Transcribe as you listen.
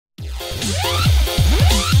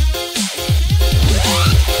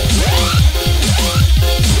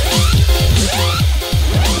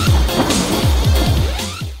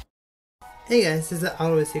Hey guys, this is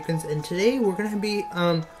Auto Sequence, and today we're gonna be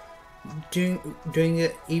doing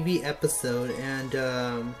an Eevee episode, and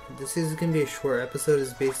this is gonna be a short episode.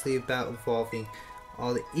 It's basically about evolving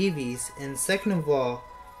all the Eevees. And second of all,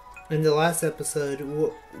 in the last episode,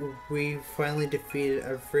 we finally defeated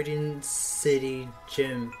a Viridian City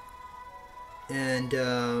gym, and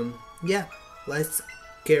yeah, let's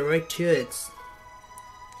get right to it.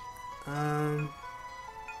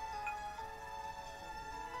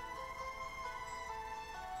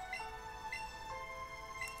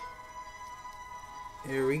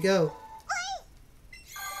 Here we go.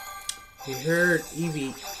 We heard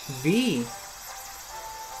Eevee V.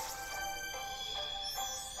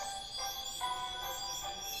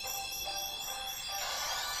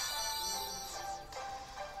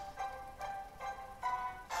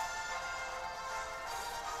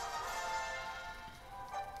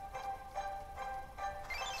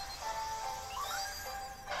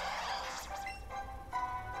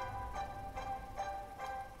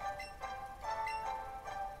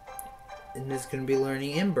 And is going to be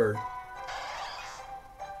learning Ember.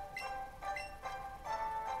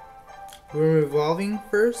 We're evolving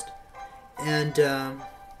first, and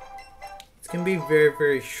it's going to be a very,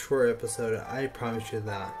 very short episode. I promise you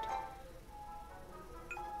that.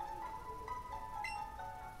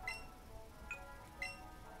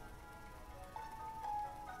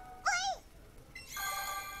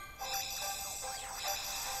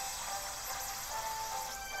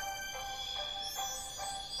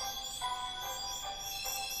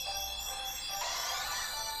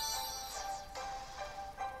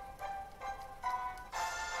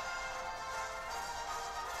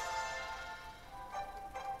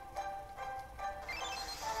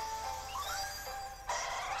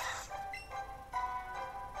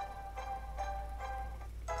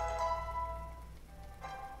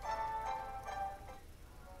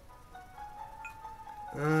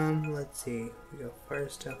 Let's see. We got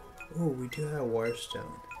Firestone. Oh, we do have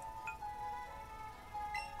Warstone.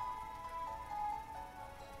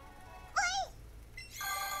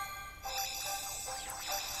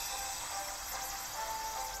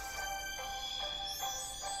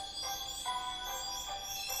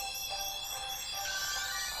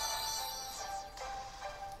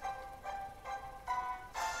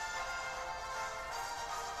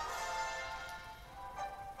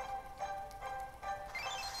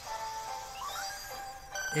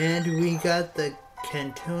 And we got the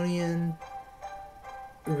Cantonian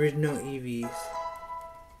original Eevees.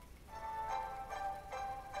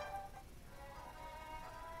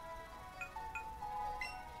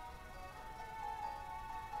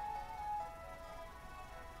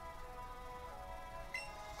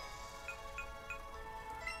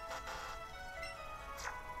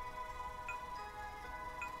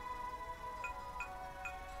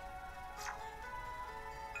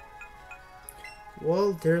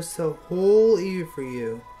 Well, there's a whole Eevee for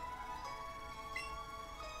you.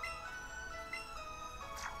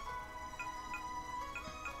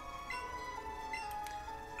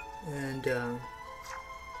 And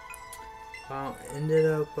I ended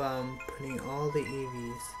up putting all the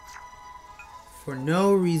Eevees for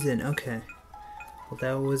no reason. Okay, well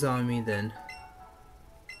that was on me then.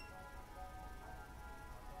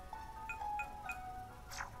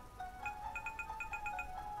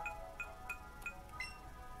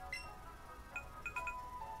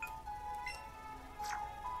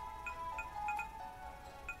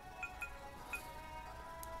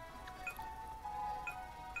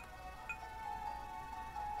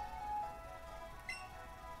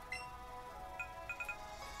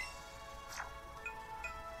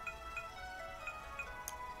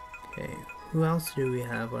 Okay, who else do we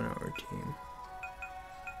have on our team?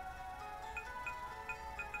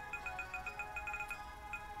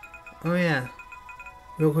 Oh yeah,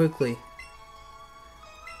 real quickly.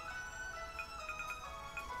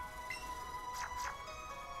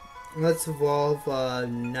 Let's evolve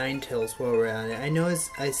Ninetales while we're at it. I know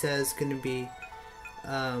I said it's gonna be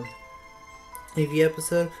Eevee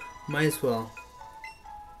episode, might as well.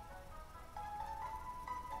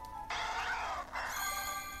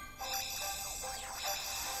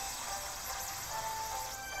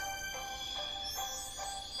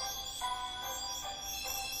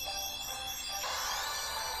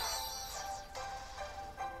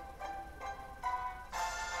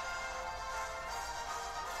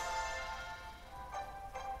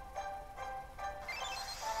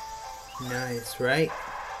 Nice, right?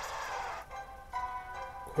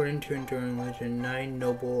 According to enduring legend, 9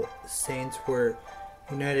 noble saints were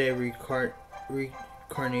united and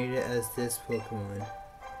reincarnated as this Pokemon.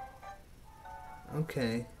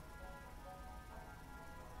 Okay.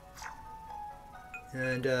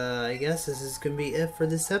 And I guess this is gonna be it for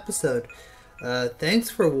this episode. Thanks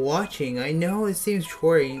for watching. I know it seems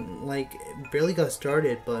short, like it barely got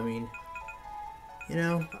started, but I mean, you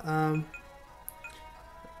know,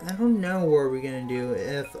 I don't know what we're gonna do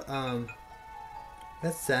if that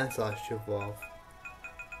Sandslash should evolve.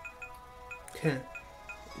 Okay,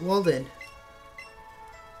 well then.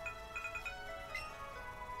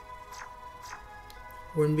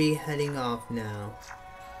 We're gonna be heading off now,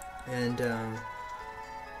 and we're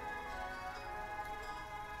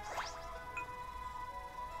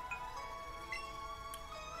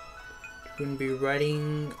gonna be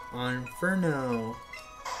riding on Inferno.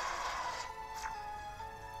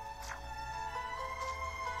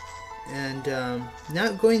 And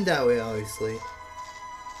not going that way, obviously.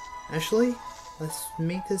 Actually, let's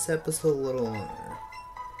make this episode a little longer.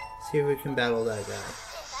 See if we can battle that guy.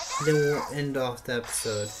 Then we'll end off the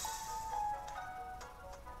episode.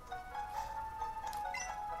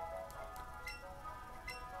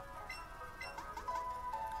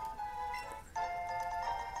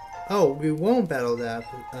 Oh, we won't battle that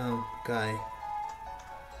guy.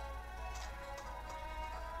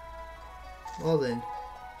 Well then.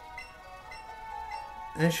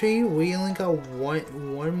 Actually, we only got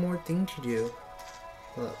one more thing to do.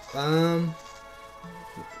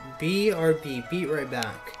 BRB, beat right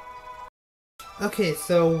back. Okay,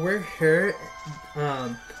 so we're here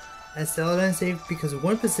at Celadon Safe because of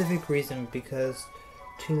one specific reason, because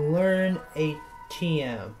to learn a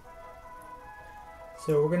TM.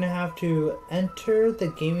 So we're gonna have to enter the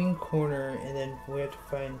gaming corner, and then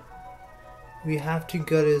we have to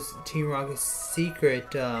go to Team Rocket's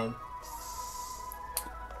secret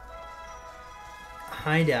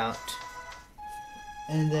hideout,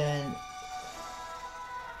 and then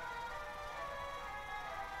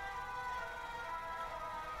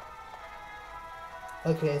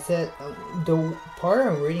okay, it said the part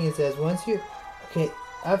I'm reading, it says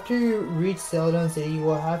after you reach Celadon City, you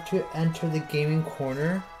will have to enter the gaming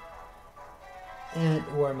corner, and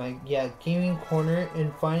gaming corner,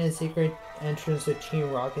 and find a secret entrance to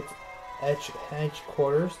Team Rocket's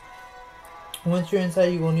headquarters. Once you're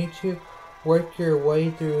inside, you will need to work your way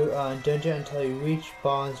through dungeon until you reach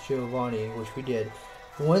Boss Giovanni, which we did.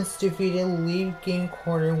 Once defeated, leave game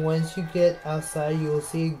corner. Once you get outside, you will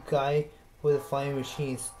see a guy with a flying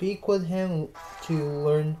machine. Speak with him to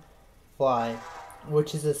learn fly,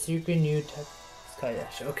 which is a secret new tech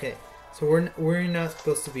Skydash. Okay, so we're not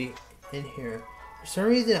supposed to be in here. For some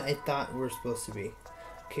reason, I thought we were supposed to be.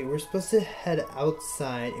 Okay, we're supposed to head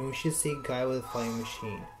outside, and we should see a guy with a flying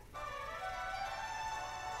machine.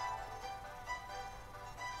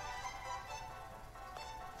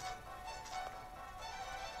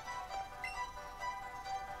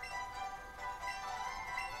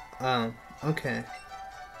 Okay.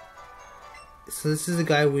 So this is the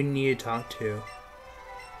guy we need to talk to.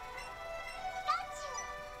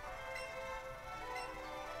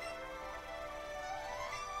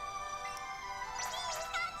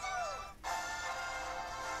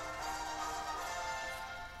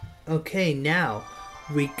 Okay, now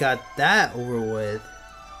we got that over with.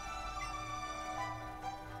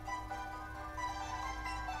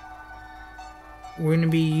 We're gonna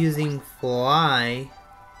be using fly.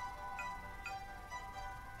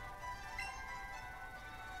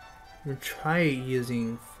 We'll try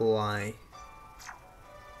using fly.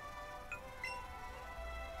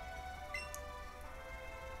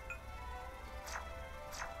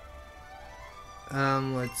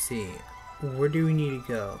 Let's see. Where do we need to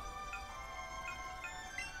go?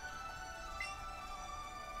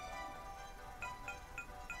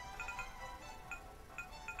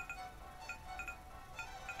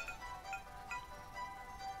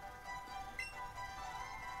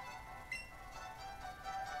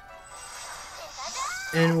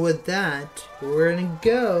 And with that, we're gonna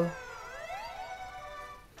go.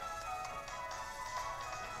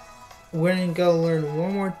 We're gonna go learn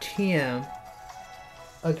one more TM.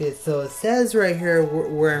 Okay, so it says right here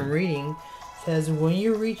where I'm reading, says when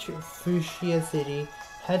you reach Fuchsia City,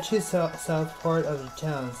 head to south part of the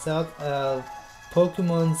town, south of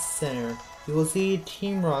Pokemon Center. You will see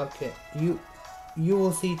Team Rocket. You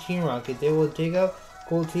will see Team Rocket. They will dig up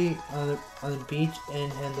Goldie on the beach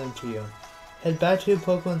and hand them to you. Head back to the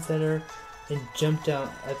Pokemon Center and jump down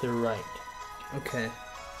at the right. Okay.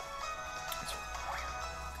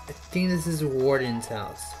 I think this is Warden's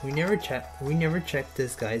house. We never checked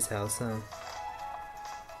this guy's house, huh?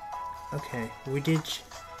 Okay, we did.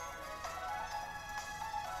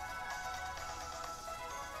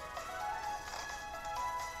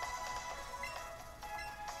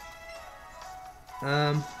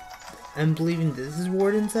 I'm believing this is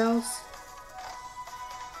Warden's house.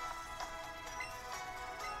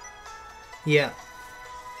 Yeah.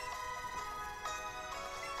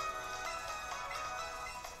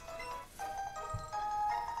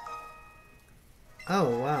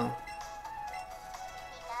 Oh, wow.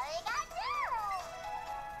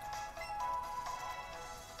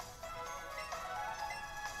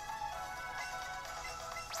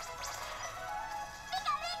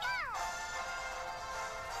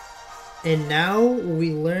 And now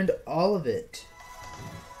we learned all of it.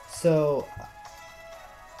 So,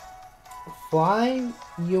 fly,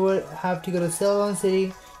 you would have to go to Ceylon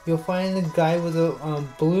City. You'll find the guy with a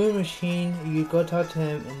balloon machine. You go talk to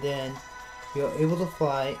him, and then you're able to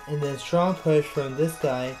fly. And then strong push from this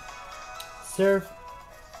guy. Surf.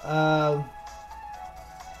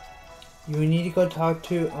 You need to go talk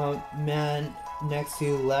to man next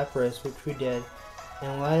to Lapras, which we did.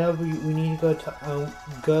 And light up. We need to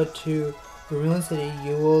go to Ruin City.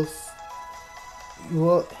 You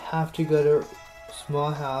will have to go to small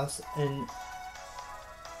house, and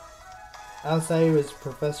outside was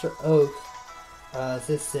Professor Oak's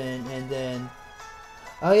assistant, and then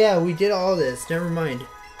oh yeah, we did all this. Never mind.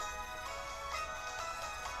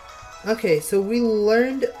 Okay, so we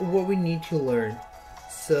learned what we need to learn.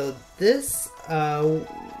 So this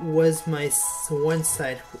was my one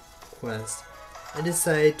side quest. I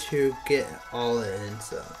decided to get all of it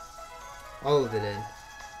in.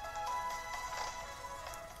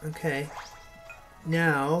 Okay.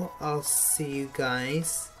 Now I'll see you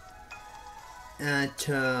guys at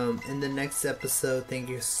in the next episode. Thank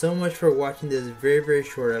you so much for watching this very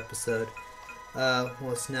short episode.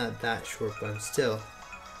 Well, it's not that short, but still.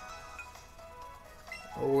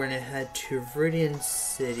 We're gonna head to Viridian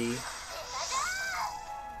City.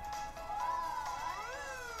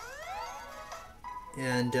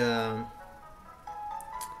 And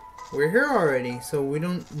we're here already, so we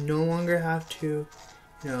no longer have to,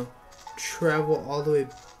 travel all the way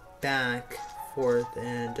back forth.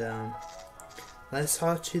 And let's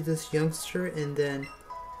talk to this youngster, and then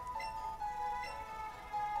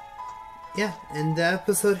yeah, end the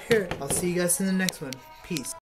episode here. I'll see you guys in the next one. Peace.